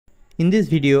In this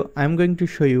video, I am going to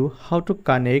show you how to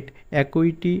connect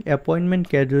Acuity appointment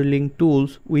scheduling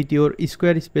tools with your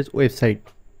Squarespace website.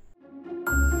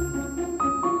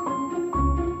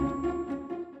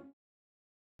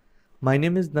 My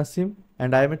name is Nasim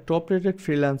and I am a top-rated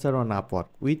freelancer on Upwork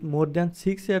with more than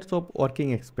 6 years of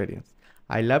working experience.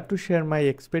 I love to share my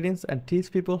experience and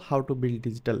teach people how to build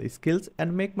digital skills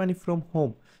and make money from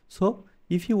home. So,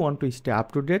 if you want to stay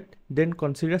up to date, then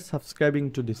consider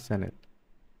subscribing to this channel.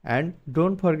 And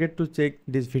don't forget to check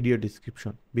this video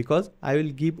description because I will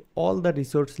give all the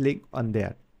resource link on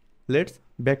there. Let's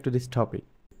back to this topic.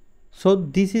 So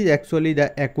this is actually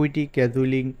the Acuity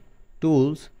scheduling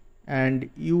tools and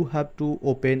you have to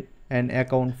open an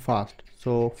account first.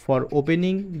 So for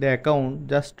opening the account,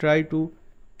 just try to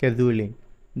scheduling.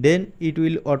 Then it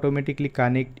will automatically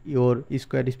connect your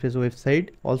Squarespace website.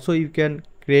 Also you can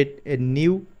create a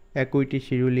new Acuity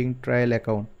scheduling trial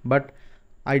account, but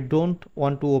I don't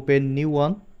want to open new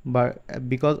one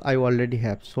because I already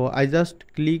have. So I just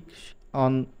click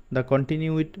on the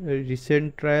continue with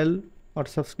recent trial or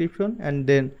subscription and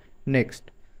then next.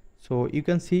 So you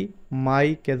can see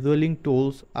my scheduling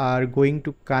tools are going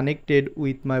to connected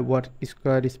with my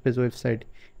Squarespace website,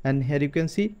 and here you can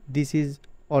see this is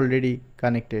already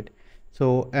connected.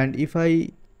 So and if I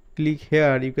click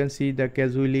here, you can see the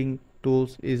scheduling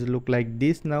tools is look like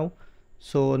this now.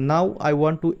 So now I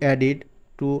want to add it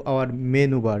to our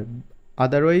menu bar,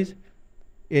 otherwise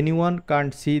anyone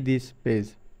can't see this page.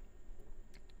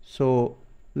 So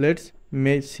let's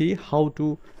see how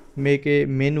to make a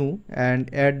menu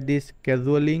and add this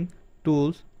scheduling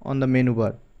tools on the menu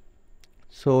bar.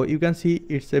 So you can see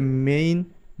it's a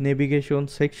main navigation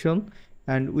section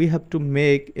and we have to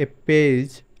make a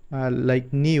page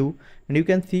like new, and you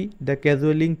can see the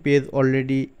scheduling page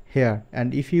already here,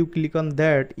 and if you click on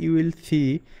that you will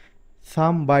see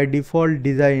some by default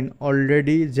design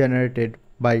already generated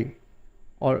by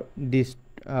or this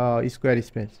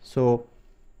Squarespace. So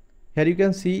here you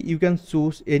can see you can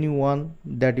choose any one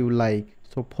that you like.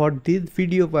 So for this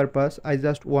video purpose I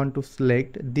just want to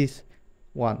select this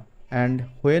one, and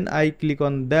when I click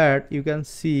on that you can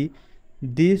see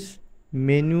this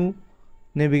menu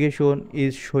navigation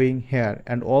is showing here,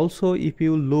 and also if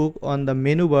you look on the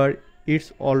menu bar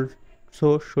it's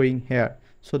also showing here.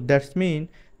 So that's mean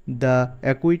the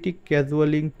Acuity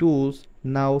scheduling tools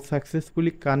now successfully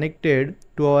connected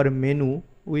to our menu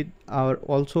with our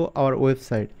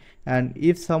website, and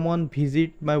if someone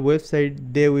visit my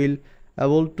website they will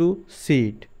able to see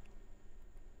it.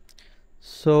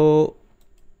 So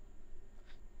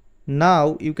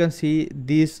now you can see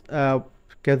this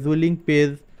scheduling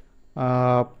page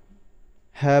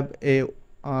have a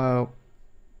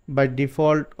by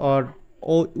default or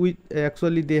with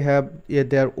actually they have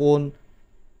their own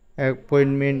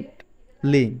appointment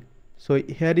link. So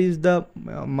here is the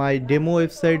my demo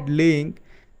website link.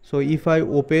 So if I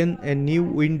open a new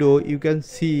window you can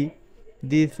see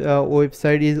this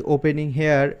website is opening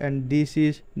here, and this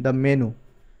is the menu,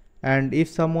 and if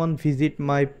someone visit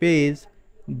my page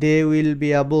they will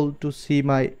be able to see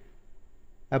my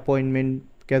appointment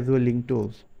scheduling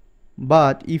tools.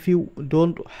 But if you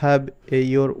don't have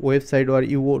your website or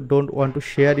you don't want to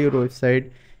share your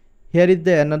website, here is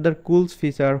the another cool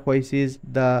feature which is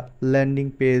the landing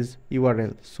page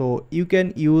URL. So you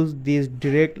can use this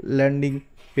direct landing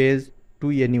page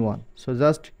to anyone. So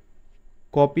just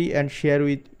copy and share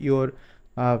with your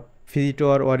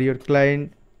visitor or your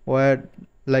client, or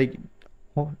like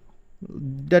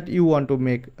that you want to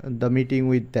make the meeting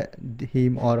with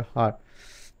him or her.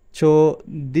 So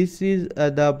this is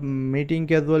the meeting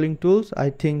scheduling tools.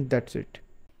 I think that's it.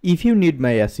 If you need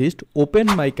my assist, open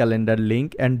my calendar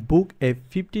link and book a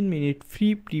 15-minute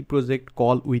free pre-project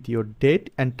call with your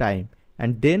date and time,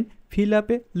 and then fill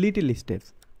up a little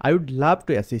steps. I would love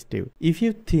to assist you. If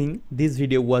you think this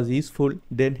video was useful,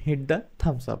 then hit the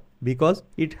thumbs up because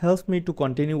it helps me to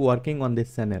continue working on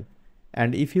this channel.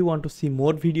 And if you want to see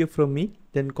more video from me,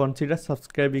 then consider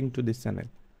subscribing to this channel.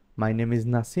 My name is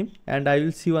Nasim and I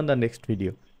will see you on the next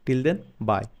video. Till then,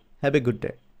 bye. Have a good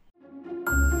day.